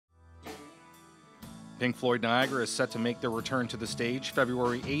Pink Floyd Niagara is set to make their return to the stage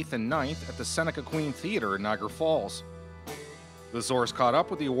February 8th and 9th at the Seneca Queen Theatre in Niagara Falls. The Source caught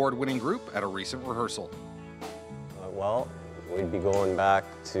up with the award-winning group at a recent rehearsal. Well, we'd be going back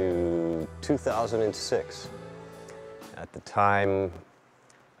to 2006. At the time,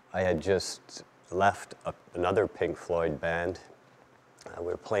 I had just left another Pink Floyd band. We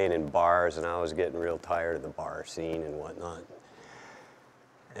were playing in bars, and I was getting real tired of the bar scene and whatnot.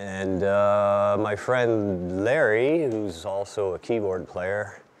 And my friend Larry, who's also a keyboard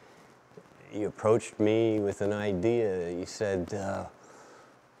player, he approached me with an idea. He said,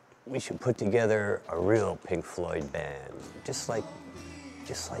 we should put together a real Pink Floyd band, just like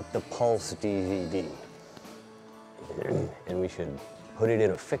the Pulse DVD. And we should put it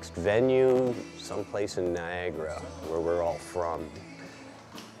in a fixed venue, someplace in Niagara, where we're all from,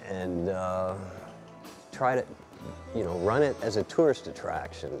 and try to, run it as a tourist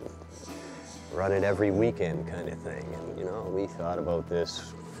attraction, run it every weekend kind of thing. And, we thought about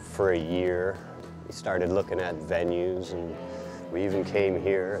this for a year. We started looking at venues, and we even came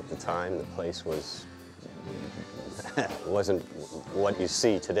here at the time. The place wasn't what you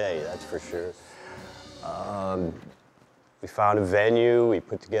see today, that's for sure. We found a venue, we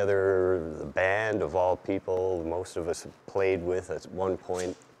put together the band of all people most of us played with at one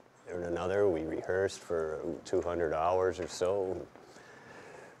point or another. We rehearsed for 200 hours or so.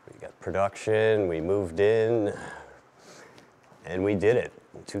 We got production, we moved in, and we did it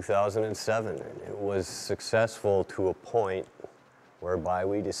in 2007. And it was successful to a point whereby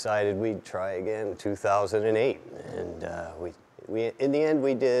we decided we'd try again in 2008. And we in the end,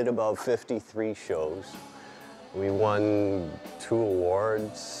 we did about 53 shows. We won 2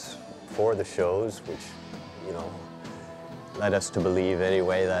 awards for the shows, which, led us to believe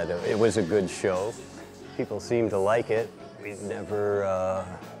anyway that it was a good show. People seemed to like it. We never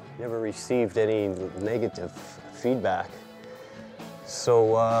received any negative feedback.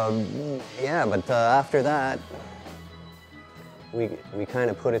 So but after that, we kind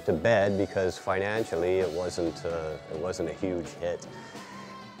of put it to bed because financially it wasn't a huge hit.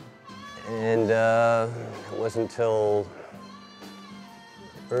 And it wasn't until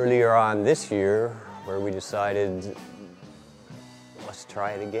earlier on this year where we decided, let's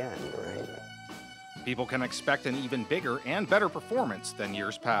try it again, right? People can expect an even bigger and better performance than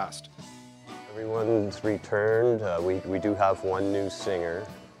years past. Everyone's returned. We do have one new singer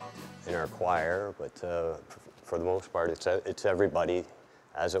in our choir, but for the most part, it's everybody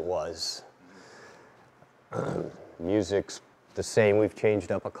as it was. Music's the same. We've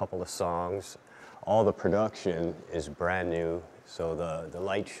changed up a couple of songs. All the production is brand new, so the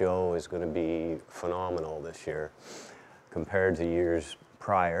light show is going to be phenomenal this year compared to years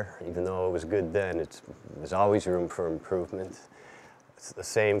prior. Even though it was good then, there's always room for improvement. It's the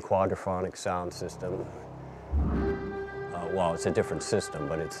same quadraphonic sound system. Well, it's a different system,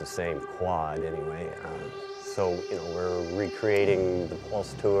 but it's the same quad anyway. So, we're recreating the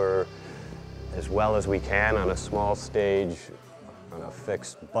Pulse tour as well as we can on a small stage, on a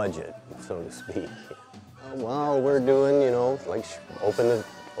fixed budget, so to speak. Well, we're doing, like open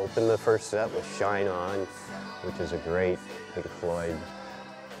the first set with Shine On, which is a great Pink Floyd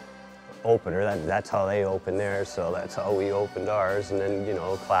opener. That's how they open theirs, so that's how we opened ours. And then,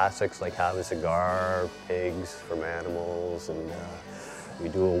 classics like Have a Cigar, Pigs from Animals, and we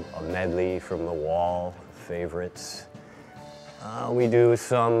do a medley from The Wall, favorites. We do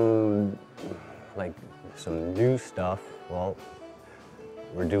some new stuff. Well,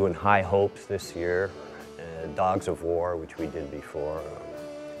 we're doing High Hopes this year, Dogs of War, which we did before,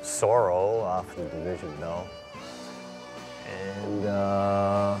 Sorrow off the Division Bell. And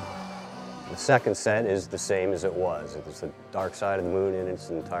the second set is the same as it was. It was the Dark Side of the Moon in its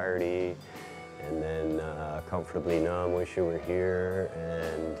entirety, and then Comfortably Numb, Wish You Were Here,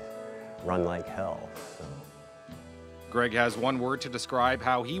 and Run Like Hell. So. Greg has one word to describe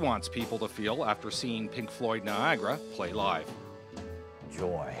how he wants people to feel after seeing Pink Floyd Niagara play live.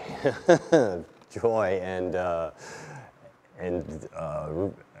 Joy. Joy, and I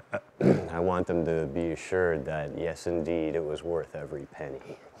want them to be assured that, yes, indeed, it was worth every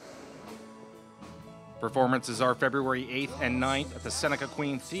penny. Performances are February 8th and 9th at the Seneca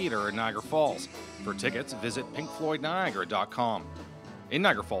Queen Theatre in Niagara Falls. For tickets, visit pinkfloydniagara.com. In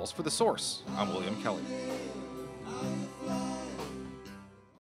Niagara Falls, for The Source, I'm William Kelly.